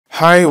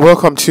Hi,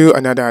 welcome to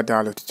another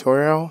Adalo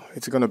tutorial.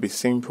 It's going to be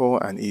simple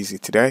and easy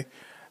today.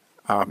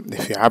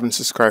 If you haven't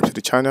subscribed to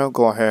the channel,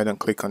 go ahead and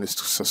click on the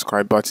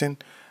subscribe button,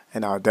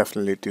 and I'll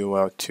definitely do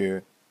well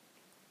to,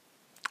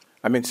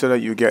 so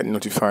that you get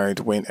notified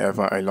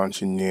whenever I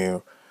launch a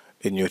new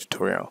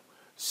tutorial.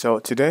 So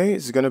today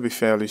is going to be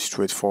fairly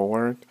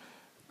straightforward.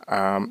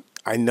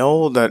 I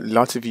know that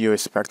lots of you are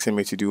expecting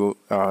me to do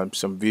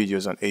some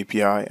videos on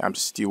API. I'm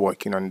still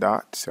working on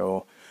that,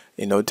 so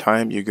in no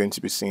time you're going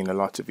to be seeing a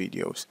lot of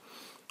videos.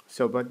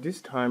 So, but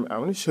this time I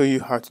want to show you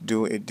how to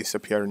do a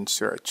disappearance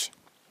search.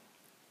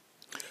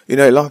 You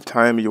know, a lot of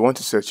time you want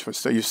to search for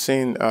stuff. You've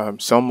seen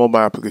some mobile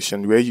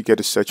application where you get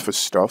to search for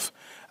stuff.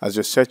 As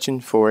you're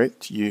searching for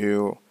it,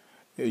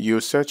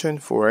 you're searching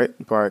for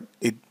it, but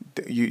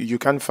you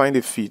can't find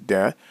a feed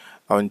there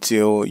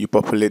until you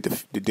populate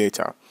the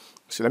data.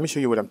 So let me show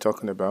you what I'm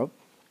talking about.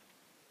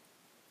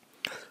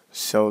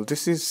 So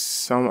this is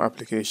some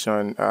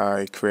application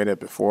I created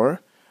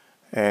before,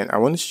 and I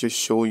want to just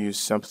show you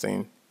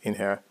something in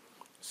here.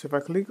 So if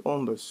I click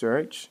on the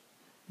search,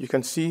 you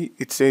can see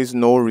it says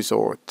no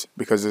result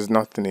because there's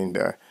nothing in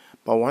there.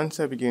 But once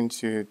I begin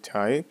to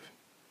type,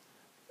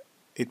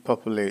 it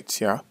populates.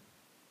 Yeah.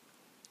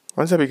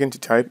 Once I begin to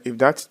type, if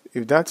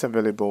that's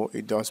available,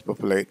 it does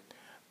populate.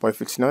 But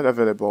if it's not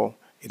available,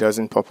 it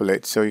doesn't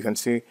populate. So you can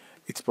see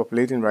it's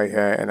populating right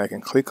here, and I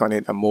can click on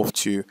it and move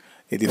to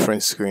a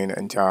different screen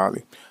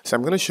entirely. So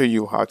I'm going to show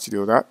you how to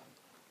do that.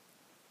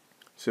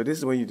 So this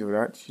is the way you do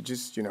that. You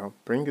just,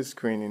 bring a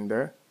screen in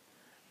there,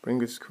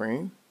 bring a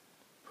screen,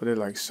 put it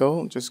like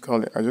so. I just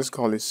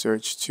call it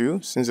search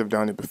 2 since I've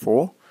done it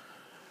before.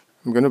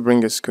 I'm going to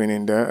bring a screen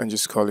in there and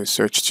just call it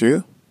search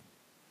 2.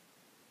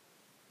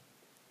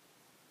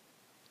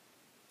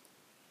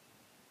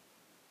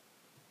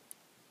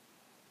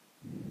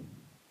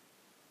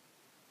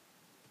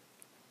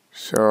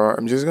 So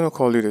I'm just going to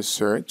call it a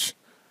search.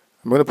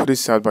 I'm going to put it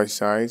side by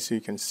side so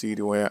you can see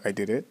the way I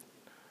did it.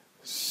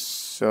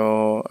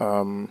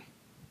 So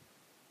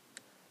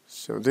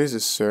so this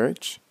is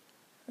search,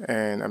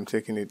 and I'm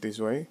taking it this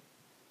way.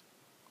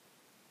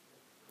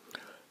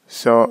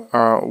 So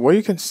what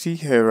you can see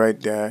here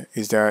right there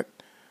is that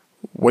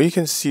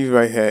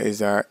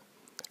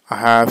I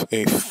have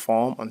a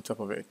form on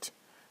top of it.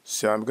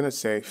 So I'm going to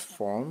say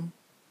form.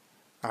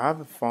 I have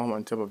a form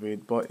on top of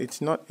it, but it's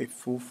not a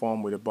full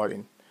form with a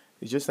button.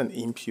 It's just an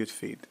input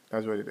feed.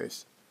 That's what it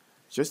is.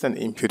 It's just an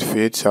input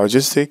feed. So I'll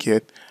just take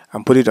it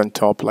and put it on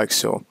top like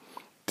so.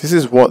 This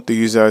is what the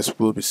users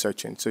will be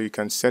searching. So you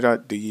can set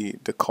out the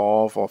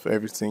curve of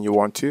everything you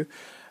want to,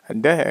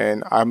 and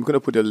then I'm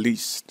gonna put a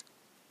list.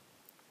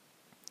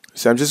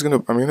 So I'm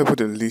gonna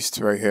put a list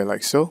right here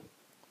like so.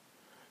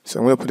 So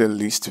I'm gonna put a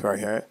list right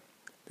here.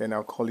 Then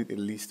I'll call it a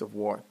list of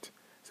what.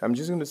 So I'm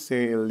just gonna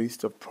say a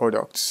list of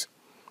products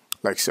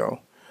like so.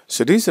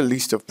 So this is a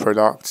list of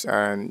products,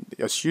 and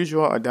as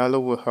usual,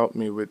 Adalo will help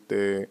me with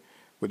the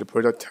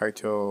product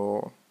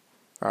title.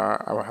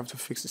 I will have to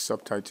fix the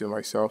subtitle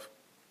myself.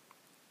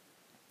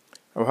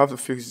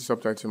 and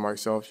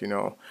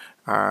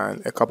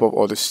a couple of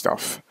other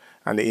stuff,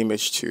 and the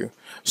image too.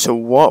 So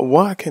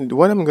what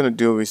I'm gonna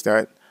do is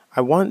that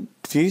I want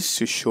this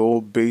to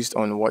show based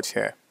on what's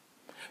here.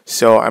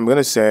 So I'm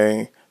gonna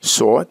say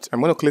sort.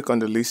 I'm gonna click on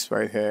the list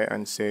right here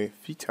and say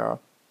filter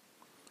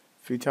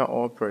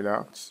all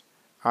products,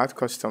 add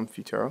custom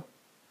filter.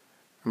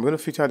 I'm gonna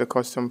filter the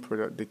custom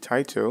product, the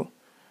title.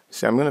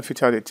 So I'm gonna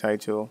filter the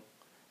title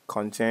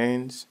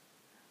contains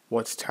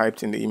what's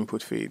typed in the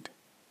input feed.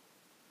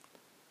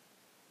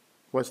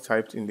 What's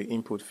typed in the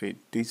input feed?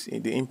 This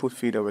is the input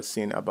feed that was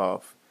seen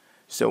above.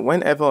 So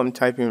whenever I'm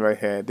typing right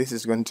here, this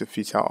is going to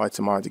filter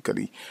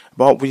automatically.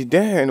 But we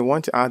then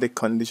want to add a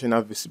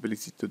conditional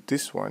visibility to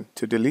this one,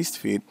 to the list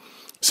feed,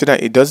 so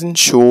that it doesn't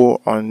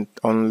show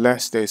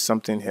unless there's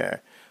something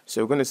here.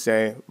 So we're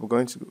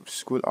going to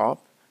scroll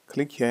up,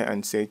 click here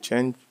and say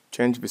change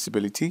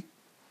visibility.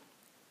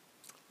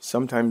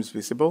 Sometimes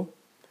visible.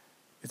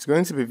 It's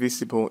going to be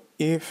visible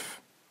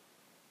if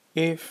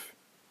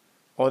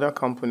other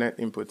component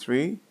input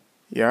 3,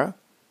 yeah,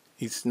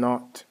 it's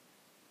not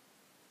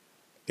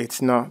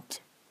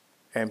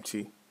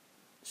empty.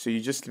 So you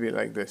just leave it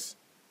like this.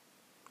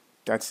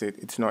 That's it.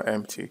 It's not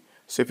empty.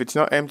 So if it's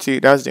not empty,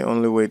 that's the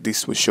only way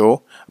this will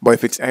show. But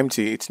if it's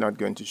empty, it's not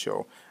going to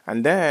show.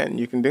 And then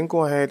you can then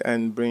go ahead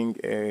and bring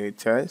a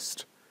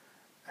test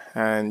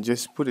and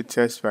just put a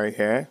test right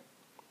here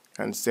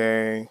and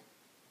say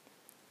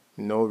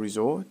no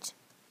result.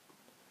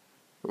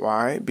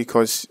 Why?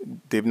 Because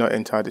they've not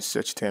entered the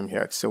search term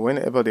yet. So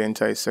whenever they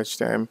enter a search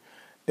term,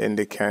 then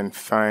they can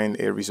find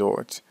a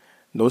result.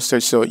 No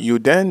search. So you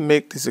then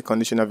make this a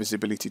conditional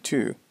visibility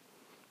too.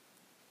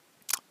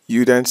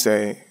 You then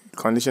say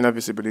conditional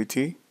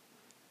visibility.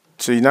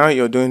 So now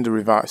you're doing the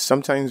reverse.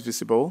 Sometimes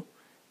visible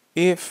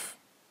if,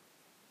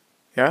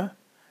 yeah,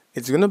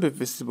 it's going to be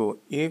visible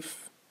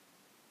if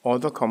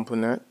other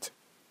component,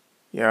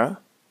 yeah,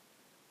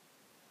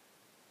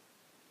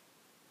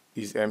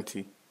 is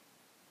empty.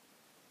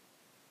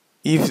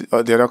 If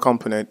the other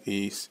component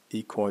is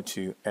equal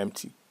to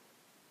empty.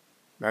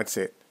 That's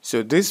it.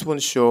 So this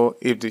won't show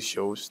if this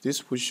shows.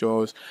 This will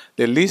show.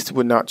 The list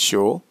will not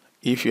show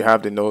if you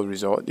have the no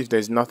result. If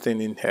there's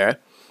nothing in here,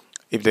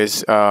 if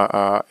there's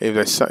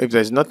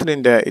nothing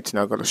in there, it's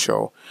not going to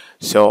show.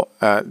 So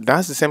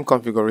that's the same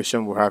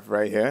configuration we have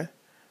right here.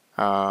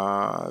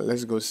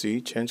 Let's go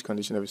see change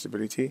condition of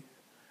visibility.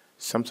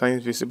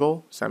 Sometimes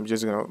visible. So I'm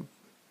just gonna.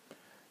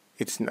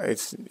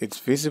 It's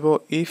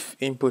visible if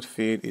input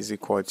field is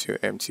equal to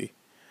empty.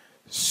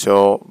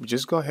 So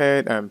just go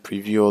ahead and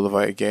preview all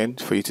over again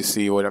for you to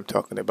see what I'm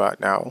talking about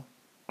now.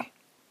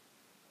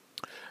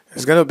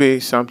 It's gonna be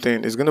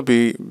something. It's gonna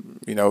be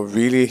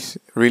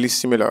really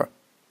similar.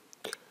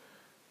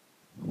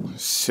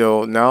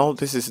 So now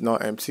this is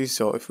not empty.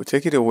 So if we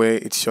take it away,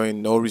 it's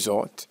showing no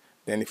result.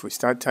 Then if we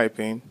start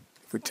typing,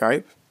 if we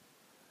type,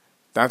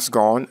 that's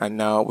gone, and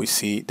now we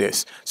see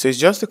this. So it's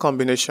just a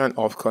combination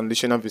of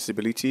conditional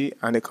visibility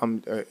and a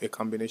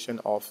combination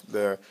of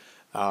the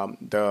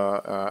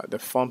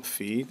form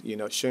feed,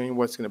 showing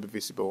what's going to be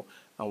visible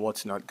and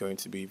what's not going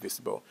to be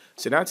visible.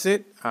 So that's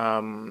it.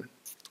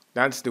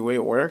 That's the way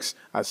it works.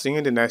 I'll see you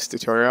in the next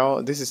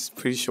tutorial. This is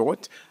pretty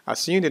short. I'll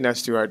see you in the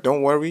next tutorial.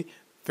 Don't worry.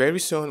 Very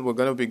soon we're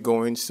going to be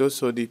going so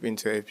deep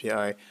into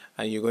API,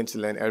 and you're going to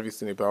learn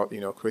everything about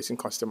creating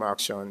customer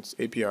actions,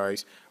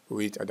 APIs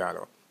with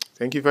Adalo.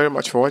 Thank you very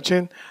much for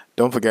watching.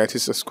 Don't forget to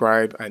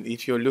subscribe, and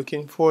if you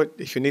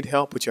need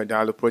help with your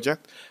Adalo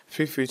project,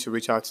 feel free to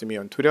reach out to me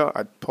on Twitter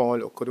at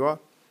Paul_Okodwa,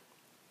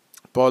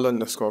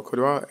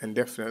 and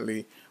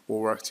definitely we'll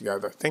work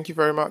together. Thank you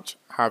very much.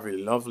 Have a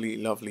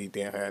lovely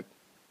day ahead.